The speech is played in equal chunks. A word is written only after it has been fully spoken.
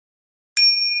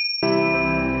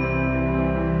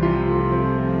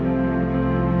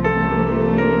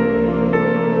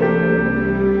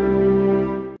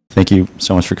Thank you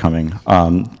so much for coming.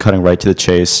 Cutting right to the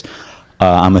chase,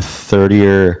 I'm a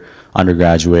third-year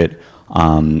undergraduate,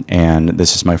 and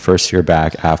this is my first year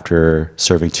back after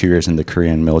serving 2 years in the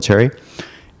Korean military.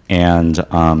 And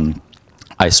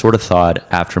I sort of thought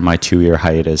after my 2-year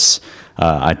hiatus,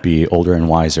 I'd be older and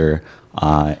wiser,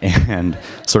 and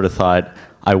sort of thought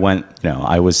I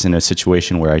was in a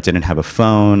situation where I didn't have a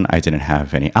phone, I didn't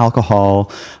have any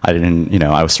alcohol, I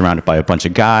was surrounded by a bunch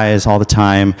of guys all the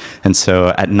time, and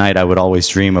so at night I would always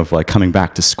dream of like coming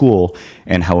back to school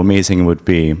and how amazing it would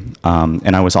be.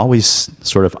 And I was always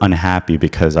sort of unhappy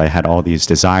because I had all these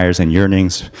desires and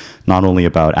yearnings, not only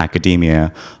about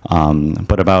academia,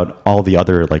 but about all the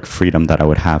other like freedom that I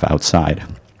would have outside.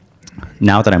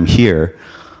 Now that I'm here,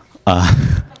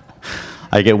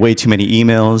 I get way too many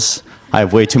emails, I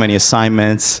have way too many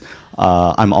assignments,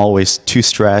 I'm always too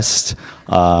stressed,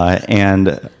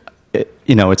 and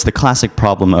it's the classic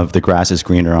problem of the grass is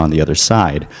greener on the other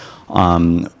side.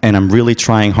 And I'm really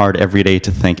trying hard every day to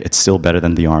think it's still better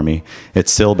than the army.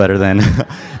 It's still better than,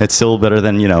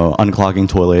 unclogging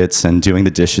toilets and doing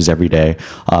the dishes every day.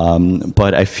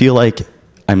 But I feel like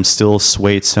I'm still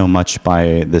swayed so much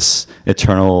by this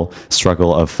eternal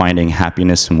struggle of finding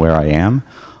happiness in where I am.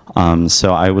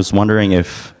 So I was wondering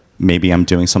if maybe I'm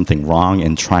doing something wrong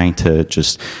and trying to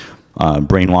just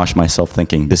brainwash myself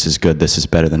thinking this is good, this is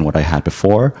better than what I had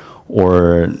before,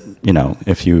 or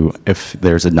if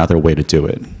there's another way to do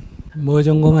it. 뭐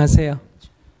전공하세요?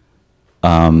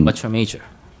 What's your major?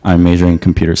 I'm majoring in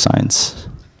computer science.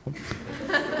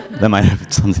 That might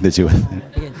have something to do with it.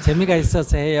 이게 재미가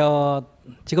있어서 해요?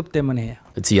 직업 때문에 해요?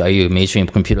 Are you majoring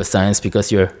in computer science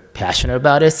because you're passionate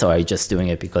about it, or are you just doing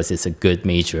it because it's a good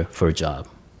major for a job?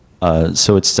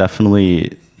 So it's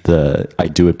definitely I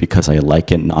do it because I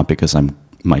like it, not because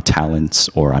my talents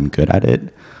or I'm good at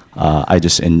it. I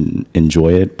just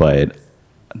enjoy it, but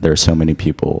there are so many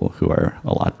people who are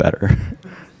a lot better.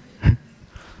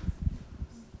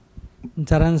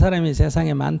 잘하는 사람이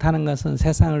세상에 많다는 것은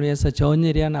세상을 위해서 좋은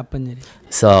일이야, 나쁜 일이야?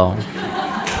 So,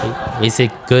 is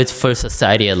it good for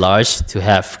society at large to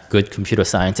have good computer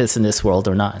scientists in this world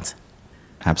or not?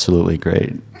 Absolutely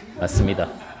great. 맞습니다.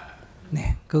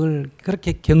 네, 그걸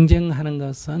그렇게 경쟁하는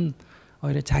것은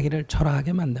오히려 자기를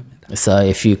초라하게 만듭니다. So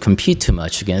if you compete too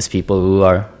much against people who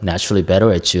are naturally better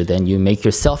at you, then you make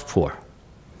yourself poor.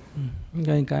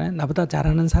 그러니까 나보다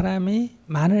잘하는 사람이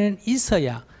많은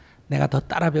있어야 내가 더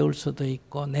따라 배울 수도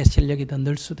있고 내 실력이 더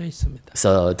늘 수도 있습니다.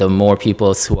 So the more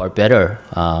people who are better,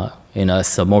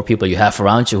 so more people you have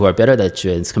around you who are better than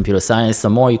you in computer science, the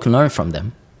more you can learn from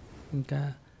them.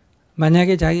 그러니까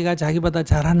만약에 자기가 자기보다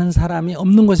잘하는 사람이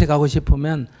없는 곳에 가고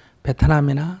싶으면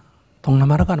베트남이나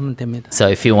동남아로 가면 됩니다. So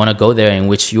if you want to go there in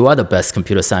which you are the best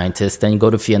computer scientist, then go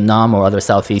to Vietnam or other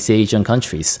Southeast Asian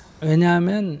countries.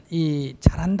 왜냐하면 이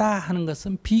잘한다 하는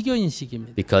것은 비교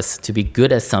인식입니다. Because to be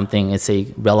good at something is a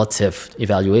relative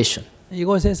evaluation.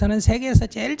 이곳에서는 세계에서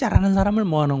제일 잘하는 사람을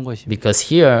모아놓은 곳입니다.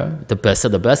 Because here, the best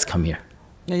of the best come here.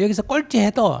 여기서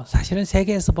꼴찌해도 사실은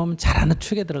세계에서 보면 잘하는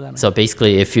축에 들어가는. So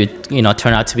basically, if you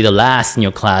turn out to be the last in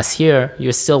your class here,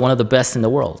 you're still one of the best in the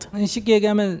world. 쉽게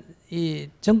얘기하면 이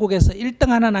전국에서 1등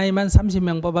하는 아이만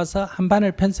 30명 뽑아서 한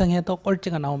반을 편성해도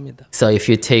꼴찌가 나옵니다. So if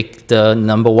you take the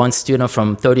number one student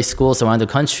from 30 schools around the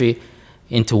country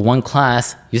into one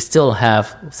class, you still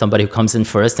have somebody who comes in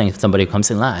first and somebody who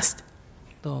comes in last.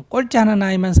 또 꼴찌 하는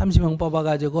아이만 30명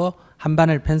뽑아가지고 한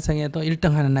반을 편성해도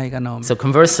 1등 하는 아이가 나옵니다. So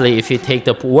conversely, if you take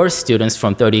the worst students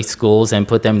from 30 schools and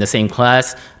put them in the same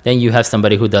class, then you have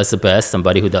somebody who does the best,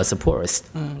 somebody who does the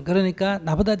poorest. 그러니까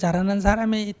나보다 잘하는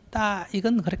사람이 있다.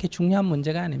 이건 그렇게 중요한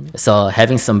문제가 아닙니다. So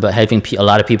having a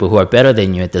lot of people who are better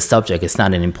than you at the subject is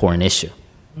not an important issue.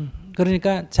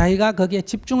 그러니까 자기가 거기에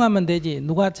집중하면 되지.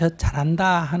 누가 저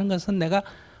잘한다 하는 것은 내가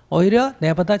오히려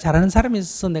내보다 잘하는 사람이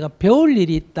있어서 내가 배울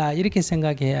일이 있다 이렇게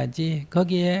생각해야지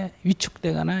거기에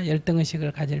위축되거나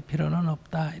열등의식을 가질 필요는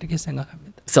없다 이렇게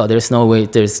생각합니다. So there's no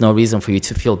reason for you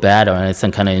to feel bad or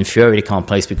some kind of inferiority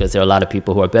complex because there are a lot of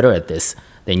people who are better at this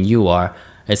than you are.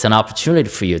 It's an opportunity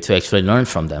for you to actually learn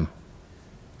from them.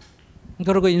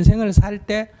 그리고 인생을 살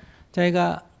때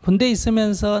저희가 군대에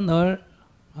있으면서 늘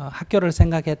학교를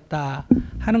생각했다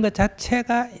하는 것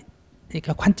자체가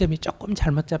그러니까 관점이 조금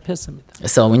잘못 잡혔습니다.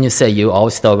 So when you say you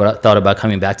always thought about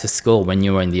coming back to school when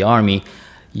you were in the army,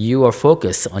 your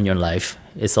focus on your life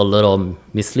is a little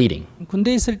misleading.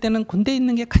 군대에 있을 때는 군대에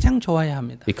있는 게 가장 좋아야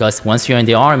합니다. Because once you're in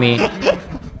the army,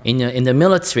 in the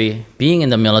military, being in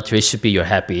the military should be your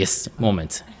happiest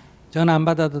moment. 전화 안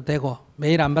받아도 되고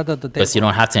메일 안 받아도 되고. Because you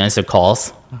don't have to answer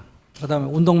calls. 그다음에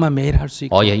운동만 매일 할 수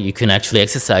있고, Oh, yeah, you can actually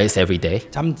exercise every day.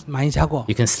 잠 많이 자고,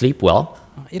 You can sleep well.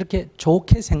 이렇게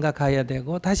좋게 생각해야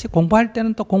되고, 다시 공부할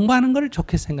때는 또 공부하는 걸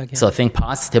좋게 생각해야 So 돼요. think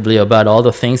positively about all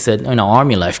the things that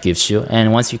army life gives you,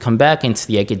 and once you come back into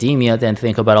the academia, then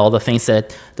think about all the things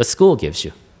that the school gives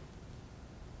you.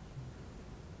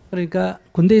 그러니까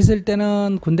군대 있을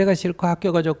때는 군대가 싫고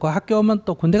학교가 좋고 학교 오면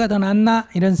또 군대가 더 낫나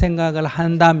이런 생각을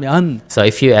한다면 So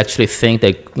if you actually think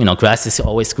that grass is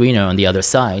always greener on the other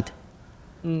side,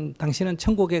 당신은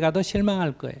천국에 가도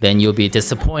실망할 거예요. then you'll be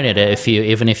disappointed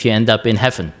even if you end up in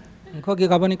heaven. 거기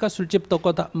가보니까 술집도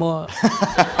없고 뭐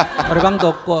노래방도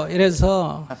없고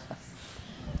이래서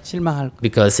실망할 거예요.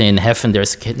 Because in heaven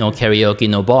there's no karaoke,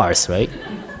 no bars, right?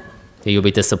 So you'll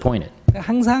be disappointed.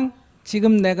 항상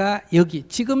지금 내가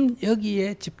지금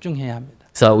여기에 집중해야 합니다.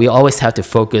 So we always have to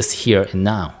focus here and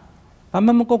now.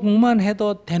 밥만 먹고 공부만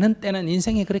해도 되는 때는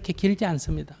인생이 그렇게 길지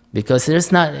않습니다. Because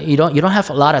you don't have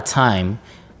a lot of time.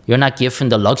 You're not given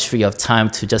the luxury of time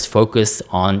to just focus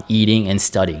on eating and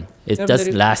studying. It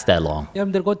doesn't last that long.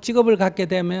 여러분들 곧 직업을 갖게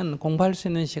되면 공부할 수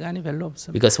있는 시간이 별로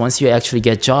없습니다. Because once you actually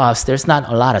get jobs, there's not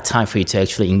a lot of time for you to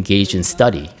actually engage in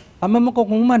study. 밥만 먹고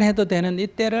공부만 해도 되는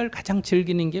이때를 가장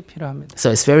즐기는 게 필요합니다.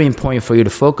 So it's very important for you to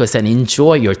focus and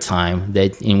enjoy your time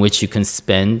in which you can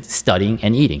spend studying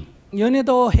and eating.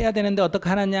 연애도 해야 되는데 어떻게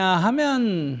하느냐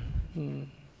하면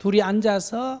둘이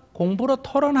앉아서 공부로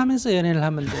토론하면서 연애를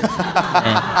하면 돼요.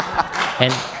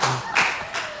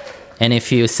 And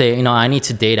if you say, I need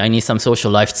to date, I need some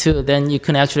social life too, then you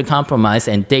can actually compromise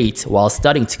and date while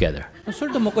studying together.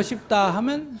 술도 먹고 싶다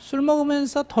하면 술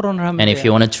먹으면서 토론을 하면 And if you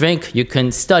돼요. want to drink, you can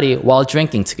study while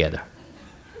drinking together.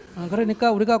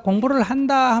 그러니까 우리가 공부를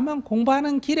한다 하면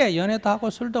공부하는 길에 연애도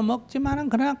하고 술도 먹지만은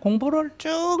그냥 공부를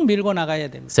쭉 밀고 나가야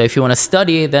됩니다. So if you want to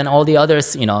study, then all the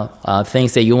others,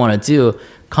 things that you want to do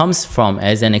comes from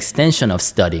as an extension of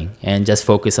studying, and just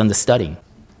focus on the studying.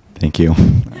 Thank you.